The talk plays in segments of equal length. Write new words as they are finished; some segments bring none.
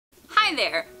Hi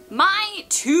there! My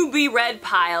to-be-read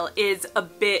pile is a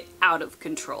bit out of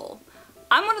control.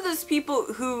 I'm one of those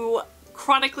people who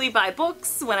chronically buy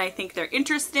books when I think they're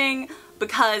interesting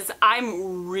because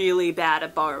I'm really bad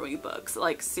at borrowing books.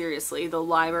 Like, seriously, the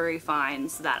library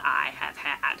fines that I have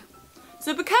had.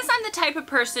 So because I'm the type of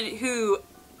person who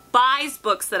buys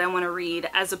books that I want to read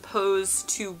as opposed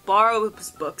to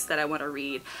borrows books that I want to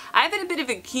read, I have a bit of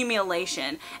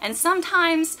accumulation, and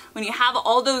sometimes when you have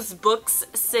all those books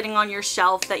sitting on your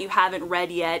shelf that you haven't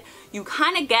read yet, you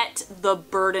kind of get the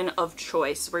burden of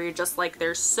choice where you're just like,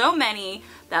 there's so many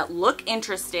that look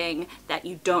interesting that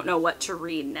you don't know what to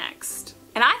read next.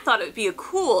 And I thought it would be a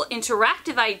cool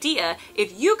interactive idea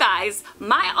if you guys,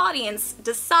 my audience,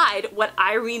 decide what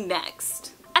I read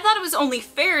next. I thought it was only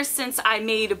fair, since I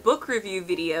made book review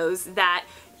videos, that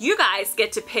you guys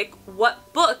get to pick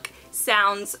what book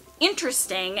sounds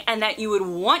interesting and that you would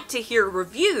want to hear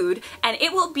reviewed, and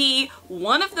it will be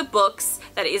one of the books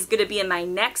that is going to be in my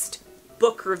next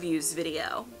book reviews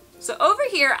video. So over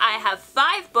here I have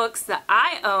 5 books that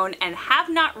I own and have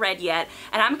not read yet,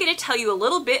 and I'm going to tell you a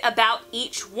little bit about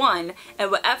each one, and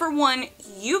whatever one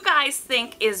you guys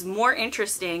think is more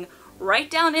interesting,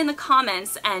 write down in the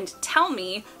comments and tell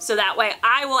me, so that way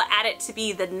I will add it to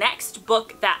be the next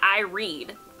book that I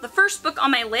read. The first book on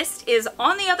my list is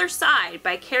On the Other Side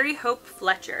by Carrie Hope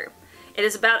Fletcher. It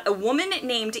is about a woman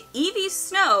named Evie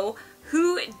Snow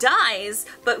who dies,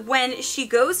 but when she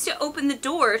goes to open the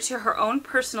door to her own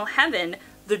personal heaven,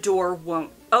 the door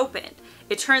won't open.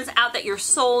 It turns out that your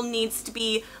soul needs to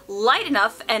be light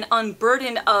enough and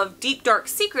unburdened of deep, dark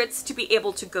secrets to be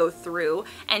able to go through,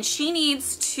 and she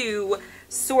needs to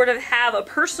sort of have a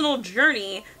personal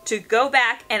journey to go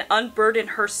back and unburden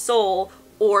her soul,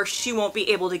 or she won't be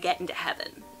able to get into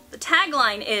heaven. The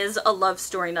tagline is a love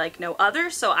story like no other,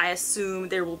 so I assume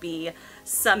there will be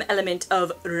some element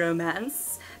of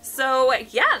romance. So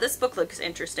yeah, this book looks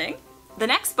interesting. The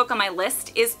next book on my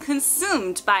list is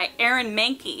Consumed by Aaron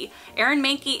Mahnke. Aaron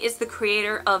Mahnke is the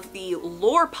creator of the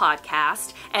Lore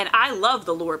podcast, and I love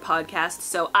the Lore podcast,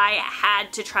 so I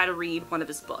had to try to read one of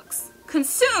his books.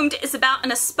 Consumed is about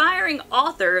an aspiring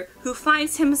author who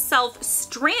finds himself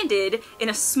stranded in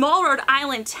a small Rhode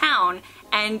Island town,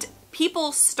 and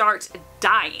people start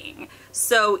dying.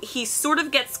 So he sort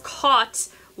of gets caught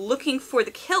looking for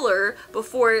the killer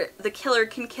before the killer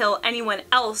can kill anyone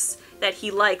else that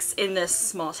he likes in this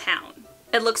small town.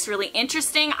 It looks really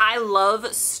interesting. I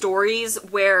love stories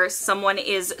where someone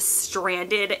is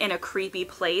stranded in a creepy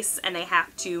place and they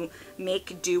have to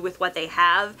make do with what they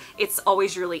have. It's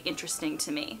always really interesting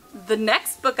to me. The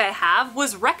next book I have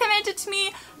was recommended to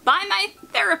me by my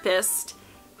therapist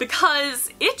because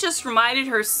it just reminded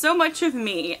her so much of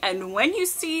me, and when you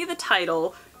see the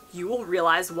title, you will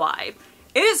realize why.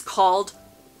 It is called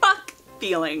Fuck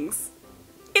Feelings.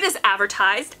 It is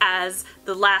advertised as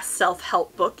the last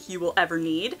self-help book you will ever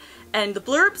need, and the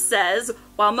blurb says,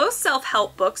 while most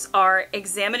self-help books are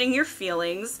examining your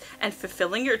feelings and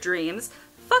fulfilling your dreams,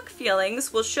 Fuck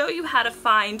Feelings will show you how to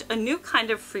find a new kind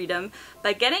of freedom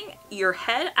by getting your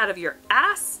head out of your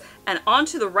ass and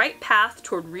onto the right path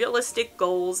toward realistic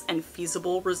goals and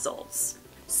feasible results.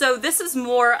 So this is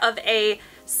more of a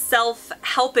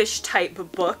self-helpish type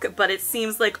book, but it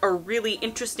seems like a really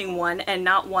interesting one and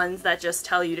not ones that just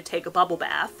tell you to take a bubble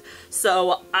bath.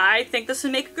 So I think this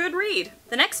would make a good read.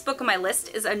 The next book on my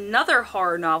list is another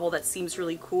horror novel that seems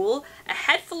really cool, A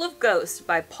Head Full of Ghosts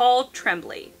by Paul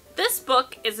Tremblay. This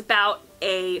book is about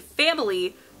a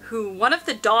family who one of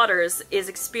the daughters is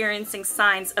experiencing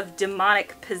signs of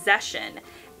demonic possession,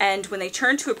 and when they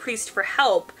turn to a priest for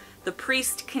help, the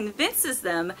priest convinces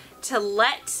them to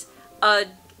let a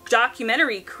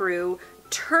documentary crew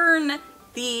turn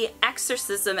the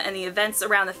exorcism and the events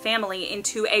around the family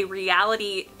into a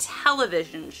reality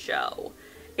television show.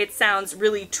 It sounds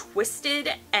really twisted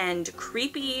and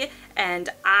creepy, and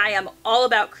I am all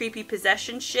about creepy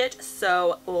possession shit,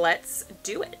 so let's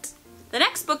do it. The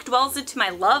next book dwells into my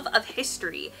love of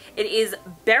history. It is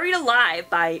Buried Alive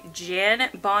by Jan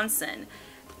Bonson.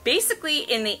 Basically,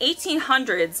 in the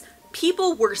 1800s,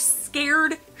 people were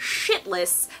scared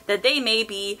shitless that they may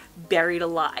be buried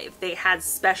alive. They had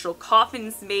special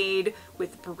coffins made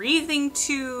with breathing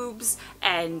tubes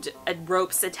and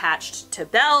ropes attached to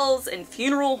bells and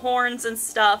funeral horns and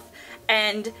stuff.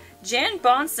 And Jan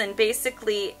Bonson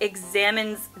basically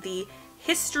examines the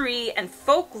history and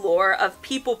folklore of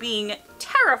people being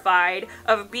terrified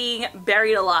of being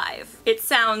buried alive. It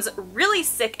sounds really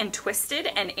sick and twisted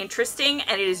and interesting,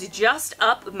 and it is just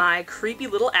up my creepy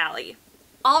little alley.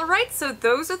 Alright, so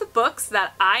those are the books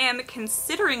that I am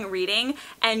considering reading,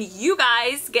 and you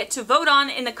guys get to vote on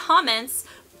in the comments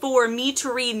for me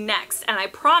to read next, and I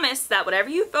promise that whatever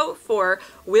you vote for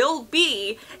will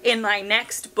be in my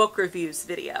next book reviews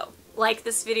video. Like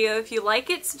this video if you like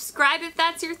it, subscribe if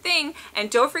that's your thing, and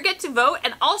don't forget to vote,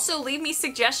 and also leave me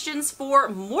suggestions for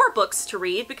more books to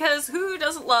read, because who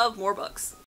doesn't love more books?